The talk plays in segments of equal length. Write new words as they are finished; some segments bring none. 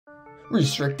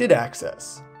Restricted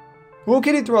access.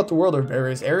 Located throughout the world are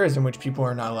various areas in which people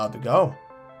are not allowed to go.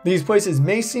 These places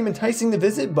may seem enticing to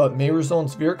visit, but may result in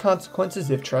severe consequences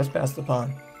if trespassed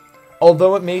upon.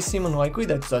 Although it may seem unlikely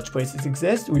that such places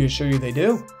exist, we assure you they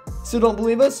do. Still don't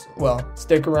believe us? Well,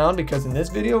 stick around because in this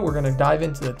video we're going to dive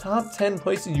into the top 10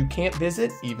 places you can't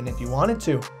visit even if you wanted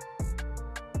to.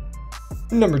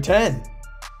 Number 10.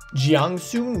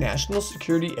 Jiangsu National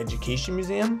Security Education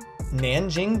Museum,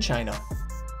 Nanjing, China.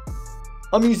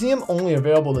 A museum only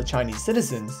available to Chinese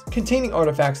citizens, containing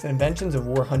artifacts and inventions of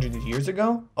war hundreds of years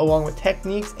ago, along with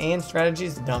techniques and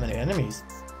strategies to dominate enemies.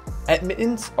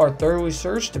 Admittance are thoroughly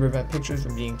searched to prevent pictures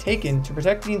from being taken to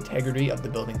protect the integrity of the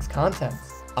building's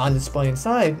contents. On display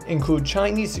inside include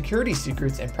Chinese security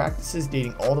secrets and practices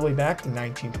dating all the way back to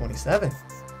 1927.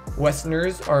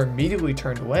 Westerners are immediately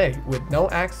turned away with no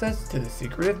access to the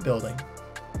secretive building.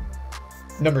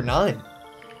 Number 9.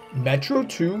 Metro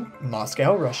 2,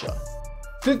 Moscow, Russia.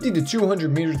 50 to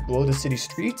 200 meters below the city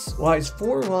streets lies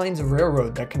 4 lines of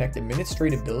railroad that connect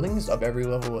administrative buildings of every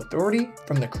level of authority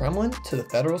from the Kremlin to the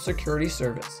Federal Security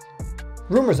Service.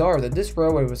 Rumors are that this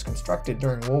railway was constructed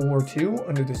during World War II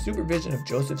under the supervision of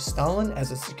Joseph Stalin as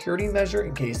a security measure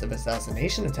in case of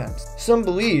assassination attempts. Some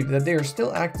believe that they are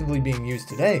still actively being used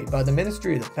today by the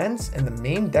Ministry of Defense and the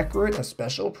Main Directorate of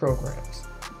Special Programs.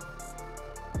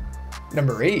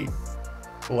 Number 8.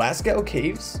 Lascaux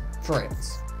Caves,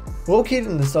 France. Located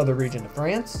in the southern region of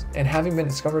France, and having been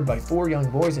discovered by 4 young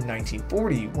boys in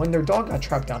 1940 when their dog got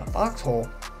trapped down a foxhole,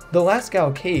 the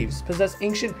Lascaux Caves possess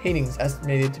ancient paintings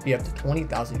estimated to be up to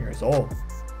 20,000 years old.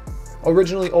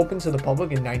 Originally open to the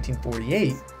public in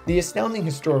 1948, the astounding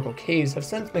historical caves have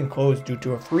since been closed due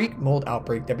to a freak mold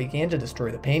outbreak that began to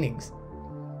destroy the paintings.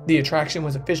 The attraction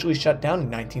was officially shut down in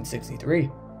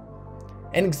 1963.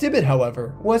 An exhibit,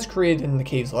 however, was created in the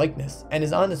cave's likeness and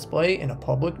is on display in a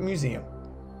public museum.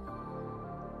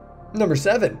 Number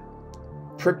 7.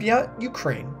 Pripyat,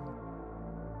 Ukraine.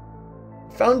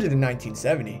 Founded in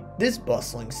 1970, this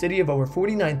bustling city of over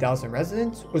 49,000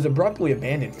 residents was abruptly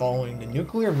abandoned following the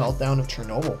nuclear meltdown of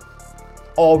Chernobyl.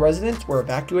 All residents were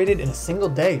evacuated in a single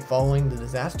day following the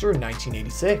disaster in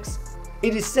 1986.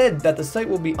 It is said that the site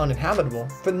will be uninhabitable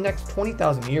for the next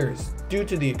 20,000 years due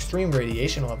to the extreme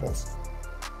radiation levels.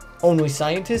 Only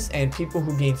scientists and people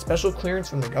who gain special clearance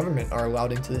from the government are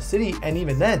allowed into the city, and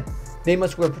even then, they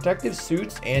must wear protective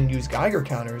suits and use Geiger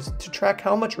counters to track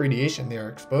how much radiation they are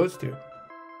exposed to.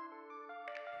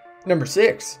 Number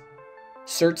 6.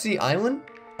 Surtsey Island,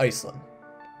 Iceland.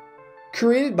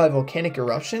 Created by volcanic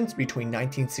eruptions between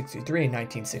 1963 and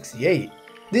 1968,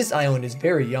 this island is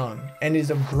very young and is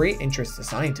of great interest to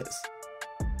scientists.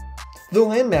 The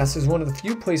landmass is one of the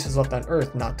few places left on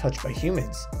Earth not touched by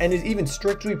humans, and is even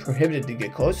strictly prohibited to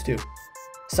get close to.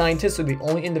 Scientists are the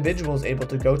only individuals able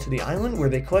to go to the island, where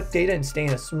they collect data and stay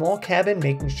in a small cabin,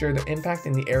 making sure their impact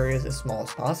in the area is as small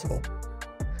as possible.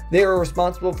 They are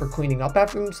responsible for cleaning up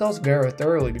after themselves very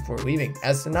thoroughly before leaving,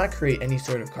 as to not create any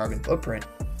sort of carbon footprint.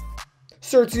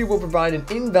 Surtsey will provide an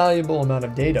invaluable amount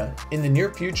of data in the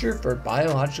near future for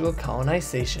biological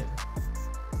colonization.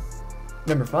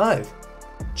 Number 5.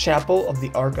 Chapel of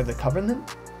the Ark of the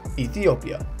Covenant,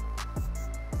 Ethiopia.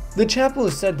 The chapel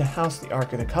is said to house the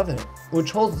Ark of the Covenant,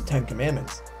 which holds the 10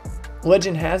 Commandments.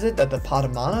 Legend has it that the pot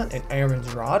of manna and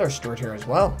Aaron's rod are stored here as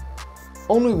well.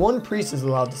 Only one priest is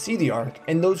allowed to see the Ark,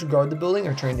 and those who guard the building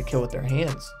are trained to kill with their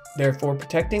hands, therefore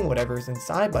protecting whatever is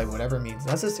inside by whatever means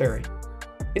necessary.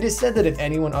 It is said that if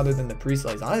anyone other than the priest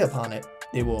lays eye upon it,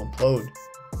 they will implode.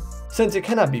 Since it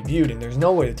cannot be viewed and there's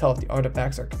no way to tell if the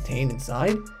artifacts are contained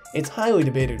inside, it's highly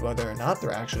debated whether or not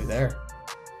they're actually there.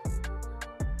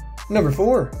 Number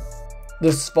 4. The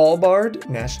Svalbard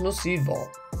National Seed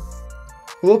Vault.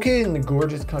 Located in the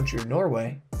gorgeous country of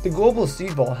Norway, the global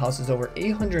seed vault houses over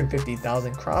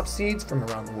 850,000 crop seeds from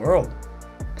around the world.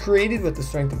 Created with the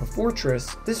strength of a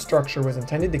fortress, this structure was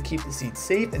intended to keep the seeds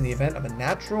safe in the event of a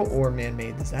natural or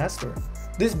man-made disaster.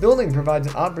 This building provides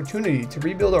an opportunity to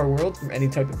rebuild our world from any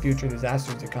type of future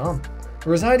disasters to come.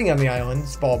 Residing on the island,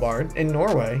 Svalbard, in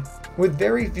Norway, with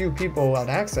very few people allowed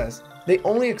access, they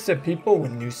only accept people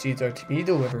when new seeds are to be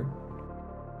delivered.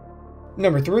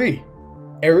 Number 3.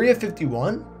 Area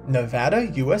 51, Nevada,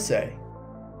 USA.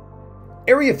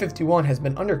 Area 51 has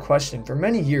been under question for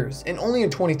many years, and only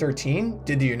in 2013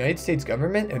 did the United States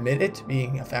government admit it to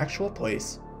being a factual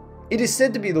place. It is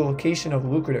said to be the location of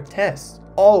lucrative tests,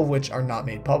 all of which are not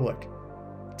made public.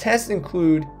 Tests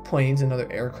include planes and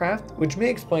other aircraft, which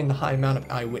may explain the high amount of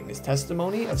eyewitness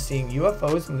testimony of seeing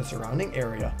UFOs in the surrounding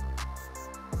area.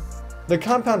 The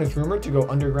compound is rumored to go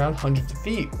underground hundreds of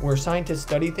feet, where scientists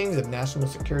study things of national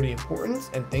security importance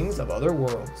and things of other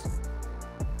worlds.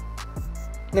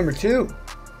 Number 2.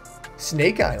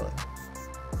 Snake Island.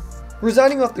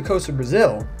 Residing off the coast of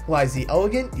Brazil lies the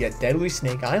elegant yet deadly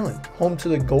Snake Island, home to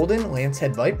the golden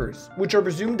lancehead vipers, which are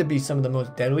presumed to be some of the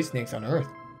most deadly snakes on Earth.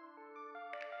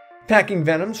 Packing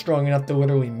venom strong enough to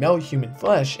literally melt human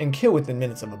flesh and kill within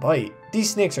minutes of a bite, these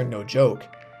snakes are no joke.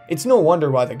 It's no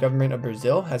wonder why the government of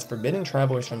Brazil has forbidden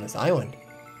travelers from this island.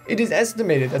 It is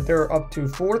estimated that there are up to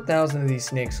 4,000 of these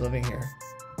snakes living here.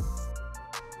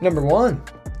 Number 1.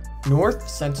 North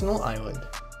Sentinel Island.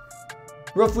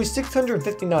 Roughly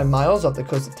 659 miles off the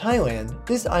coast of Thailand,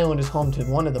 this island is home to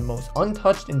one of the most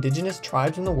untouched indigenous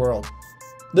tribes in the world.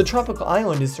 The tropical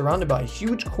island is surrounded by a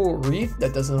huge coral reef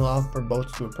that doesn't allow for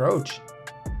boats to approach.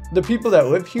 The people that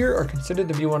live here are considered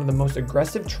to be one of the most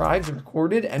aggressive tribes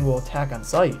recorded and will attack on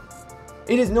sight.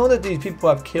 It is known that these people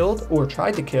have killed or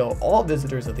tried to kill all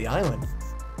visitors of the island.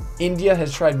 India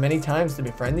has tried many times to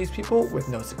befriend these people with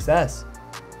no success.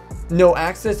 No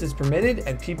access is permitted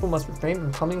and people must refrain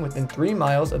from coming within 3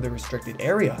 miles of the restricted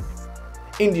area.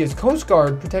 India's Coast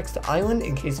Guard protects the island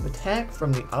in case of attack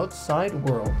from the outside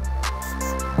world.